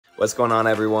What's going on,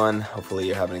 everyone? Hopefully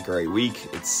you're having a great week.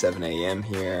 It's 7 a.m.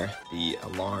 here. The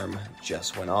alarm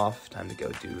just went off. Time to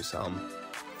go do some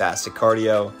fasted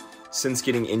cardio. Since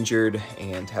getting injured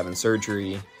and having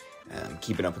surgery,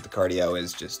 keeping up with the cardio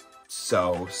is just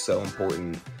so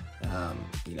important.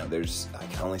 I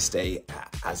can only stay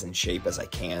as in shape as I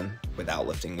can without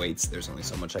lifting weights. There's only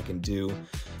so much I can do.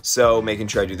 So making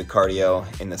sure I do the cardio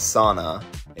in the sauna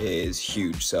is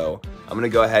huge. So I'm gonna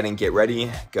go ahead and get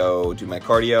ready, go do my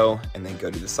cardio, and then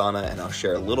go to the sauna, and I'll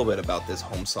share a little bit about this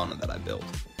home sauna that I built.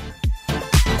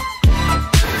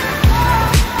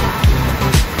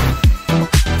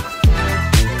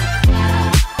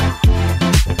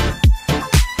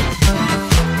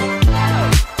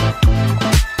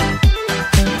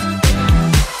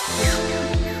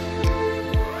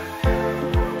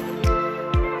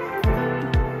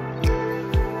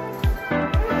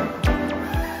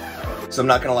 So I'm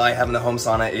not gonna lie, having the home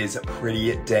sauna is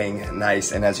pretty dang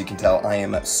nice, and as you can tell, I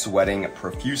am sweating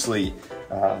profusely.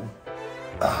 I've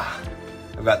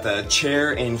got the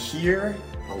chair in here,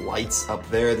 the lights up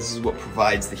there. This is what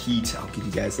provides the heat. I'll give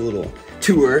you guys a little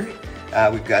tour.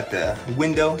 We've got the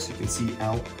window, so you can see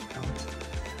out.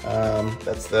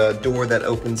 That's the door that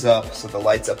opens up, so the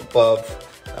light's up above.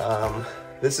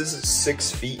 This is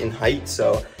 6 feet in height,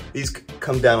 so these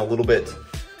come down a little bit.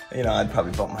 You know, I'd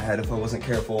probably bump my head if I wasn't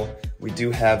careful. We do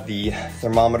have the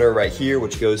thermometer right here,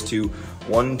 which goes to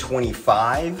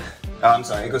 125. I'm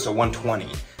sorry, it goes to 120.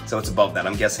 So it's above that.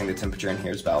 I'm guessing the temperature in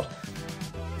here is about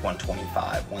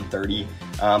 125, 130.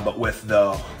 But with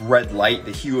the red light,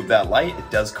 the hue of that light, it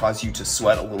does cause you to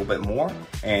sweat a little bit more.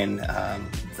 And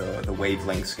the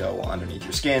wavelengths go underneath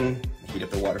your skin, heat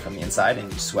up the water from the inside,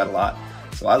 and you sweat a lot.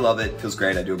 So I love it, feels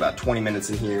great. I do about 20 minutes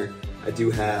in here. I do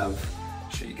have,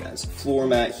 show you guys, a floor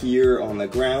mat here on the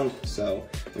ground, so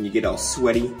when you get all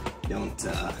sweaty, you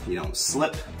don't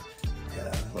slip.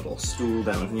 Got a little stool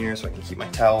down here so I can keep my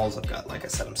towels. I've got, like I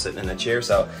said, I'm sitting in a chair.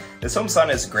 So this home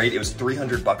sauna is great. It was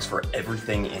 $300 for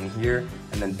everything in here,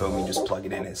 and then boom, you just plug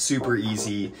it in. It's super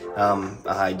easy.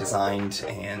 I designed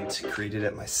and created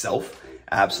it myself.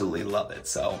 Absolutely love it.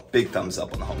 So big thumbs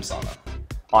up on the home sauna.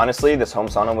 Honestly, this home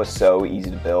sauna was so easy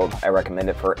to build. I recommend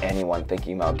it for anyone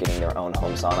thinking about getting their own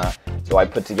home sauna. So I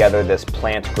put together this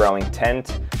plant growing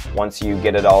tent. Once you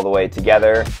get it all the way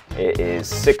together, it is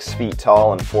 6 feet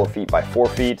tall and 4 feet by 4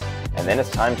 feet. And then it's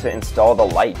time to install the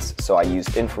lights. So I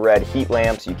used infrared heat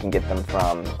lamps. You can get them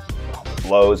from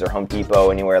Lowe's or Home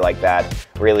Depot, anywhere like that.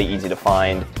 Really easy to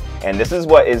find. And this is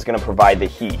what is going to provide the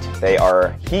heat. They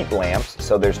are heat lamps,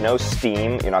 so there's no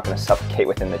steam. You're not going to suffocate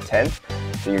within the tent.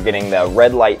 So you're getting the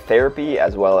red light therapy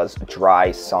as well as dry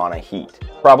sauna heat.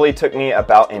 Probably took me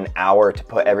about an hour to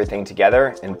put everything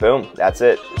together, and boom, that's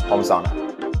it, home sauna.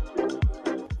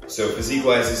 So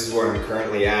physique-wise, this is where I'm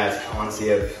currently at.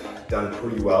 Honestly, I've done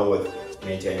pretty well with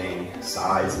maintaining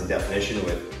size and definition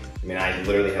I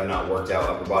literally have not worked out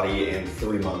upper body in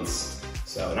 3 months.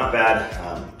 So not bad,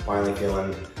 finally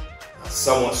feeling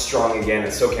somewhat strong again. I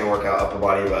still can't work out upper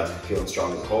body, but feeling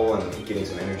strong as a whole and getting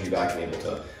some energy back and able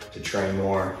to train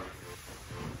more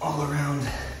all around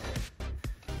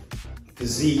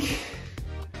physique.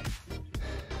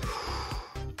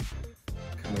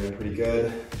 Coming in pretty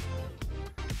good.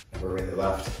 Never really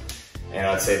left. And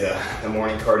I'd say the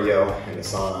morning cardio and the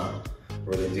sauna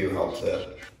really do help to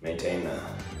maintain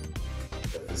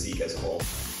the physique as a whole.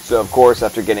 So of course,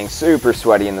 after getting super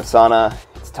sweaty in the sauna,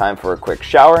 it's time for a quick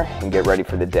shower and get ready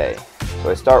for the day.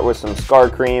 So I start with some Scar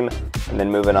Cream and then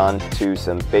moving on to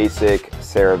some basic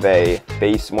CeraVe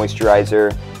base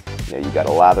moisturizer. You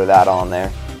gotta lather that on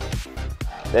there.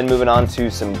 Then moving on to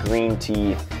some green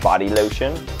tea body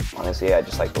lotion. Honestly, I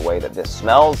just like the way that this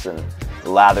smells, and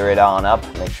lather it on up,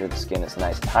 make sure the skin is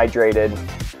nice and hydrated.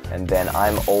 And then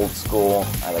I'm old school.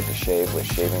 I like to shave with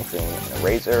shaving cream and a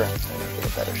razor. So I'm gonna get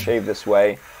a better shave this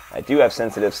way. I do have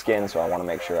sensitive skin, so I wanna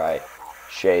make sure I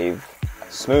shave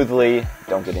smoothly,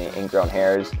 don't get any ingrown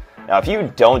hairs. Now, if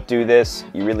you don't do this,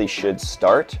 you really should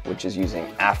start, which is using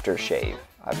aftershave.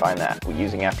 I find that with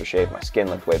using aftershave, my skin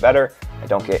looks way better. I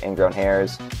don't get ingrown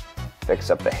hairs. Fix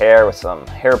up the hair with some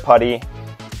hair putty,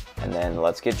 and then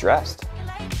let's get dressed.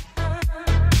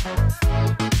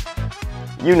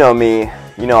 You know me,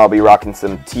 you know I'll be rocking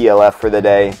some TLF for the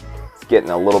day. It's getting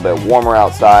a little bit warmer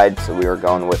outside, so we are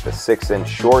going with the 6-inch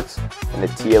shorts and the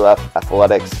TLF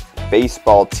Athletics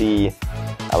baseball tee.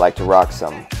 I like to rock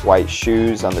some white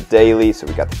shoes on the daily, so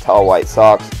we got the tall white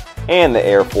socks and the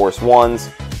Air Force Ones.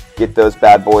 Get those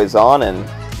bad boys on and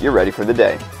you're ready for the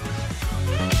day.